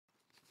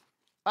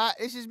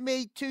This is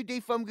me,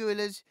 2D from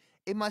Gorillaz,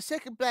 in my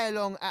second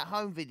play-along at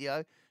home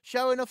video,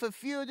 showing off a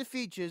few of the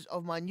features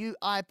of my new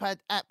iPad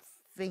app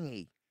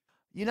thingy.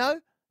 You know,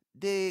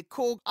 the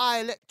KORG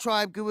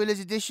iELECTRIBE Gorillaz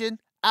Edition,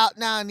 out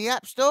now in the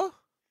App Store.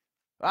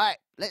 Right,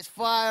 let's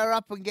fire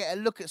up and get a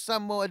look at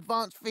some more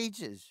advanced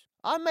features.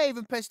 I may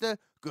even press the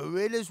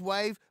Gorillaz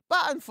Wave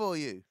button for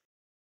you.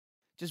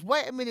 Just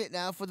wait a minute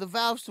now for the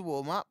valves to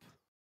warm up.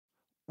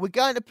 We're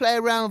going to play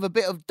around with a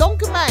bit of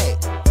Donkomatic.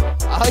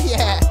 Oh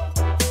yeah.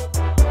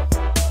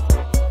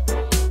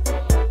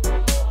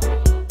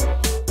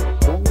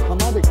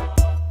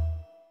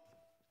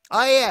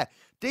 Oh yeah,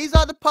 these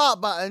are the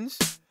part buttons.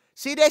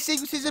 See their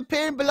sequences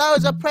appearing below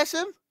as I press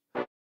them?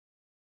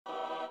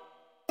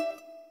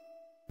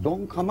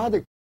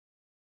 Donkomatic.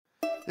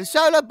 The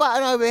solo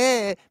button over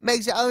here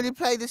makes it only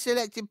play the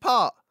selected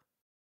part.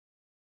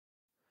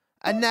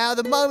 And now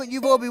the moment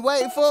you've all been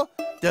waiting for,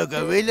 the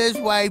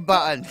Gorillaz Wave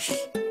button.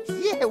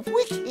 Yeah,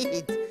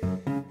 wicked.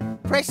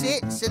 Press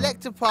it,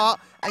 select a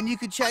part, and you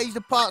can change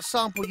the part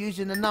sample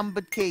using the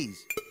numbered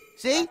keys.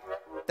 See?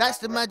 That's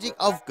the magic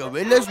of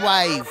Gorillaz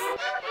Wave.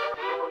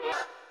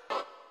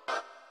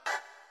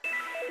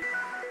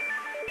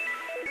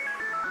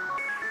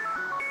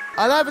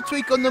 I'll have a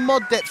tweak on the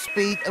mod depth,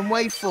 speed and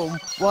waveform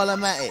while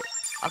I'm at it.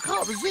 I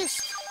can't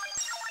resist.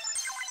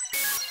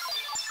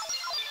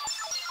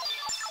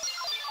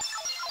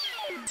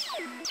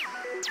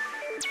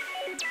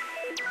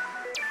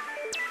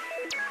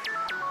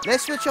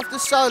 Let's switch off the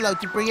solo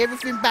to bring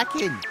everything back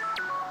in.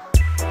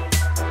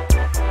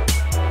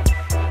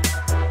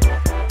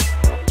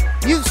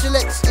 Mute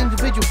selects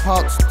individual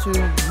parts to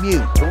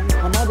mute.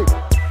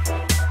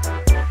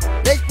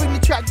 Let's bring the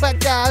track back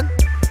down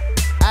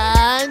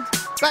and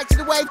back to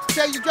the wave to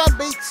change the drum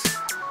beats.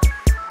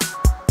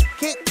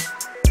 Kick,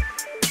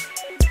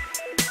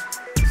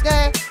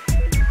 snare,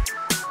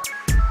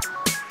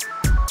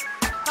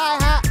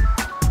 hi-hat,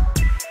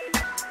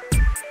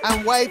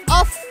 and wave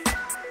off.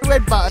 The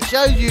red button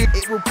shows you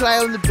it will play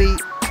on the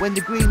beat when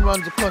the green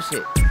runs across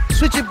it.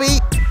 Switch a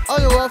beat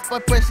on or off by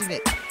pressing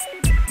it.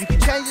 You can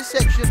change the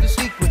section of the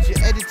sequence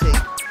you're editing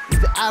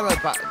with the arrow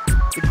button.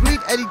 The green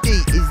LED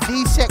is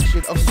the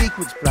section of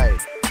sequence playing.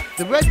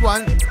 The red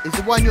one is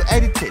the one you're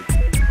editing.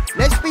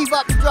 Let's beef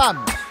up the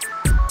drums.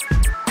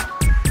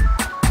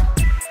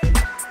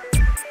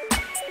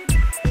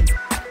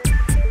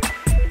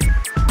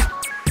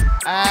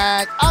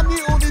 And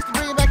unmute all these to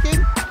bring it back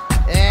in.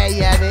 There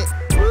you have it.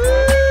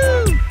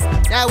 Woo!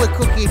 Now we're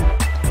cooking.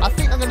 I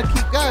think I'm going to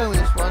keep going with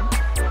this one.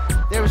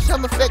 There are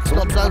some effects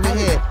knobs over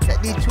here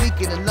that need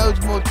tweaking and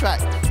loads more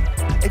tracks.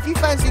 If you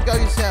fancy to go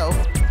yourself,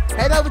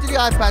 head over to the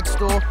iPad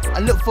store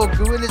and look for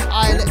Gorillaz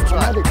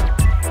iELECTRIBE.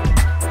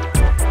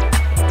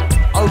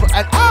 Over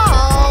and